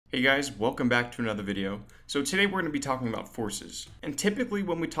Hey guys, welcome back to another video. So today we're going to be talking about forces. And typically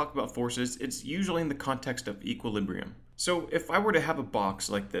when we talk about forces, it's usually in the context of equilibrium. So if I were to have a box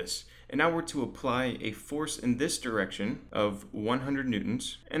like this, and I were to apply a force in this direction of 100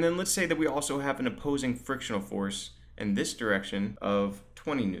 newtons, and then let's say that we also have an opposing frictional force in this direction of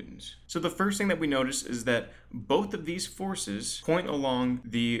 20 newtons. So the first thing that we notice is that both of these forces point along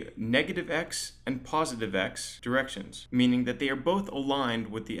the negative x and positive x directions, meaning that they are both aligned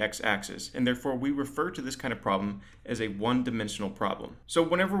with the x-axis, and therefore we refer to this kind of problem as a one-dimensional problem. So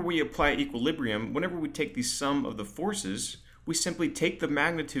whenever we apply equilibrium, whenever we take the sum of the forces, we simply take the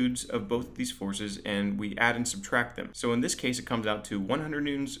magnitudes of both of these forces and we add and subtract them. So in this case, it comes out to 100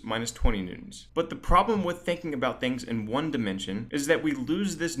 newtons minus 20 newtons. But the problem with thinking about things in one dimension is that we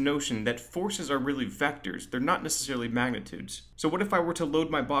lose this notion that forces are really vectors. They're not necessarily magnitudes. So what if I were to load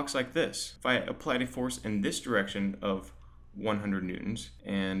my box like this? If I applied a force in this direction of 100 newtons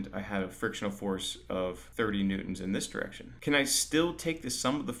and I had a frictional force of 30 newtons in this direction, can I still take the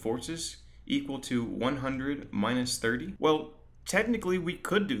sum of the forces equal to 100 minus 30? Well, technically we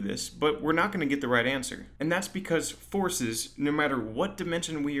could do this, but we're not going to get the right answer. And that's because forces, no matter what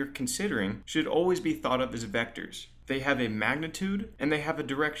dimension we are considering, should always be thought of as vectors. They have a magnitude and they have a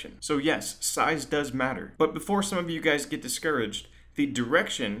direction. So yes, size does matter. But before some of you guys get discouraged, the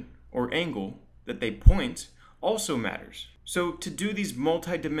direction or angle that they point also matters. So to do these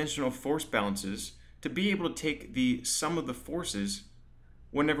multidimensional force balances, to be able to take the sum of the forces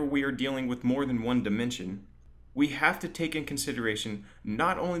whenever we are dealing with more than one dimension, we have to take in consideration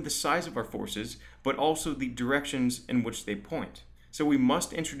not only the size of our forces, but also the directions in which they point. So we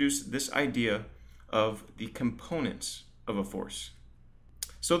must introduce this idea of the components of a force.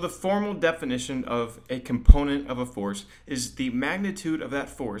 So the formal definition of a component of a force is the magnitude of that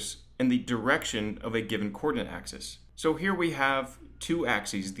force in the direction of a given coordinate axis. So here we have two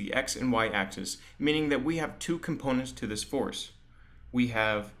axes, the x and y axis, meaning that we have two components to this force. We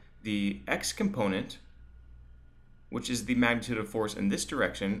have the x component, which is the magnitude of force in this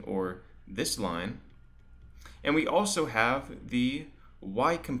direction, or this line. And we also have the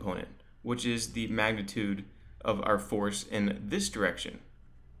y component, which is the magnitude of our force in this direction,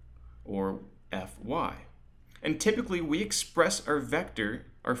 or Fy. And typically we express our vector,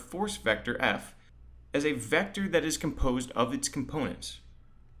 our force vector F, as a vector that is composed of its components,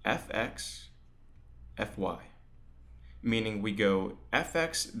 Fx, Fy. Meaning we go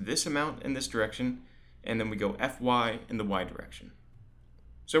Fx this amount in this direction, and then we go Fy in the y direction.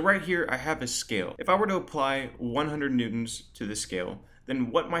 So right here I have a scale. If I were to apply 100 newtons to this scale,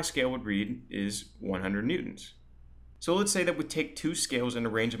 then what my scale would read is 100 newtons. So let's say that we take two scales and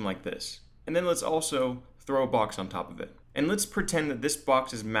arrange them like this. And then let's also throw a box on top of it. And let's pretend that this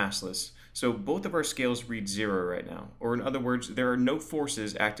box is massless, so both of our scales read 0 right now. Or in other words, there are no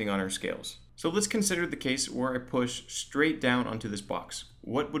forces acting on our scales. So let's consider the case where I push straight down onto this box.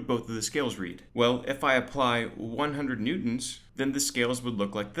 What would both of the scales read? Well, if I apply 100 newtons, then the scales would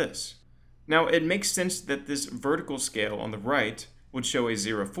look like this. Now, it makes sense that this vertical scale on the right would show a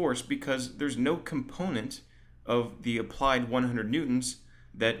 0 force because there's no component of the applied 100 newtons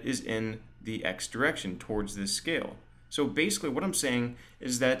that is in the x direction towards this scale. So basically what I'm saying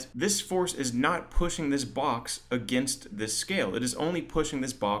is that this force is not pushing this box against this scale. It is only pushing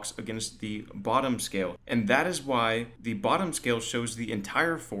this box against the bottom scale. And that is why the bottom scale shows the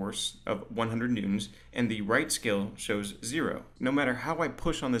entire force of 100 newtons and the right scale shows 0. No matter how I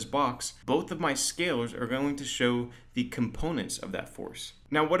push on this box, both of my scales are going to show the components of that force.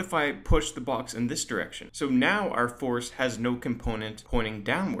 Now what if I push the box in this direction? So now our force has no component pointing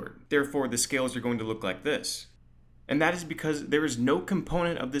downward. Therefore the scales are going to look like this. And that is because there is no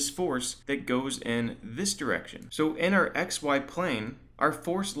component of this force that goes in this direction. So in our xy plane, our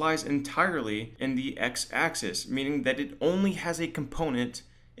force lies entirely in the x-axis, meaning that it only has a component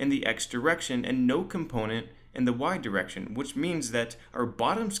in the x direction and no component in the y direction, which means that our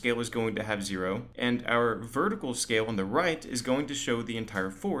bottom scale is going to have 0 and our vertical scale on the right is going to show the entire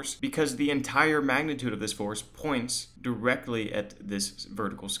force because the entire magnitude of this force points directly at this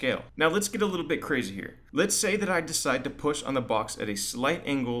vertical scale. Now let's get a little bit crazy here. Let's say that I decide to push on the box at a slight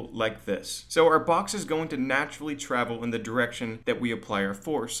angle like this. So our box is going to naturally travel in the direction that we apply our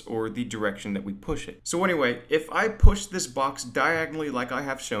force, or the direction that we push it. So anyway, if I push this box diagonally like I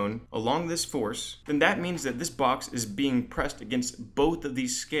have shown along this force, then that means that this box is being pressed against both of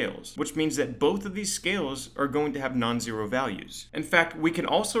these scales, which means that both of these scales are going to have non-zero values. In fact, we can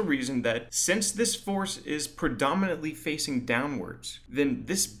also reason that since this force is predominantly facing downwards, then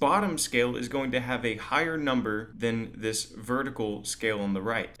this bottom scale is going to have a higher number than this vertical scale on the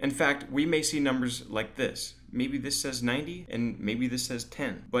right. In fact, we may see numbers like this. maybe this says 90, and maybe this says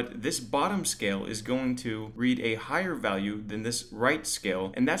 10. But this bottom scale is going to read a higher value than this right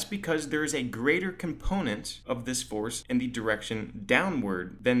scale, and that's because there is a greater component of this force in the direction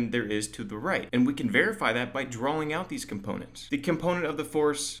downward than there is to the right. And we can verify that by drawing out these components. The component of the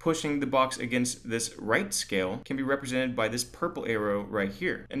force pushing the box against this right scale can be represented by this purple arrow right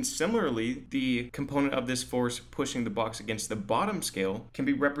here. And similarly, the component of this force pushing the box against the bottom scale can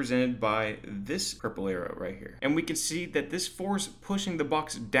be represented by this purple arrow right here. And we can see that this force pushing the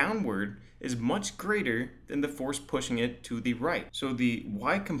box downward is much greater than the force pushing it to the right. So the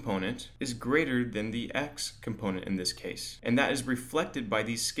y component is greater than the x component in this case. And that is reflected by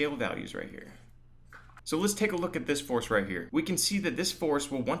these scale values right here. So let's take a look at this force right here. We can see that this force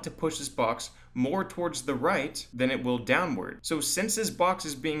will want to push this box more towards the right than it will downward. So since this box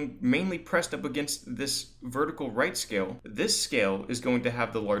is being mainly pressed up against this vertical right scale, this scale is going to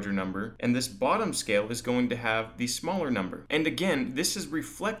have the larger number, and this bottom scale is going to have the smaller number. And again, this is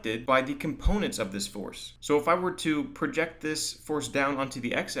reflected by the components of this force. So if I were to project this force down onto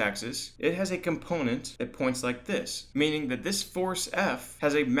the x-axis, it has a component that points like this, meaning that this force F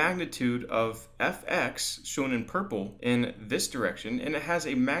has a magnitude of Fx, shown in purple, in this direction, and it has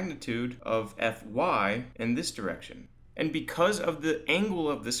a magnitude of Fy in this direction. And because of the angle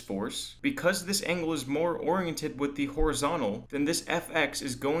of this force, because this angle is more oriented with the horizontal, then this Fx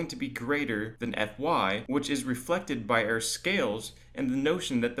is going to be greater than Fy, which is reflected by our scales and the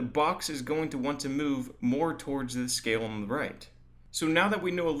notion that the box is going to want to move more towards the scale on the right. So now that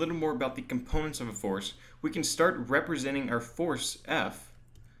we know a little more about the components of a force, we can start representing our force F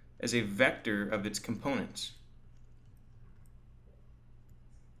as a vector of its components.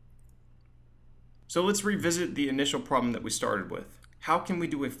 So let's revisit the initial problem that we started with. How can we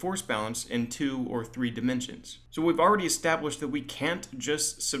do a force balance in 2 or 3 dimensions? So we've already established that we can't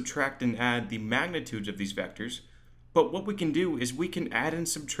just subtract and add the magnitudes of these vectors, but what we can do is we can add and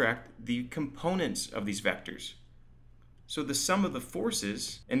subtract the components of these vectors. So the sum of the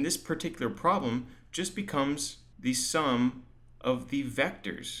forces in this particular problem just becomes the sum of the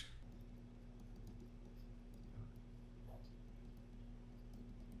vectors.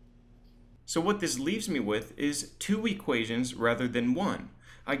 So what this leaves me with is 2 equations rather than 1.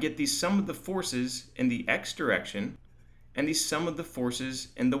 I get the sum of the forces in the x direction and the sum of the forces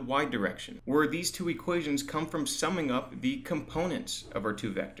in the y direction, where these 2 equations come from summing up the components of our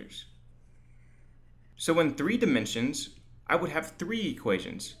 2 vectors. So in 3 dimensions, I would have 3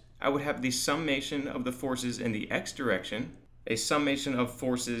 equations. I would have the summation of the forces in the x direction, a summation of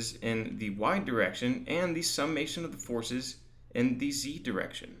forces in the y direction, and the summation of the forces in the z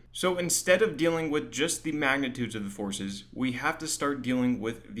direction. So instead of dealing with just the magnitudes of the forces, we have to start dealing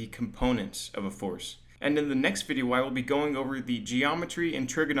with the components of a force. And in the next video, I will be going over the geometry and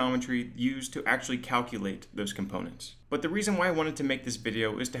trigonometry used to actually calculate those components. But the reason why I wanted to make this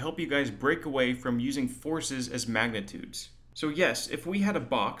video is to help you guys break away from using forces as magnitudes. So yes, if we had a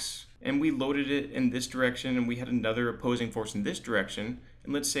box and we loaded it in this direction and we had another opposing force in this direction,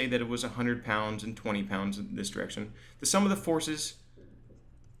 and let's say that it was 100 pounds and 20 pounds in this direction, the sum of the forces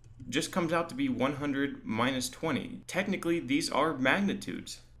just comes out to be 100 minus 20. Technically, these are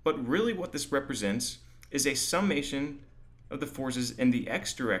magnitudes, but really what this represents is a summation of the forces in the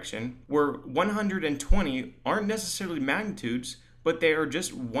x direction, where 120 aren't necessarily magnitudes, but they are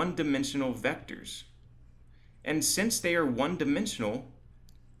just one-dimensional vectors. And since they are one-dimensional,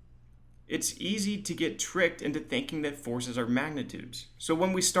 it's easy to get tricked into thinking that forces are magnitudes. So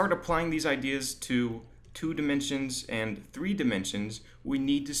when we start applying these ideas to 2 dimensions and 3 dimensions, we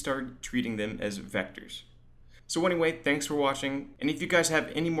need to start treating them as vectors. So anyway, thanks for watching. And if you guys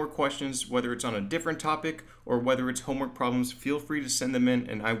have any more questions, whether it's on a different topic or whether it's homework problems, feel free to send them in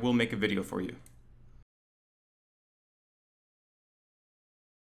and I will make a video for you.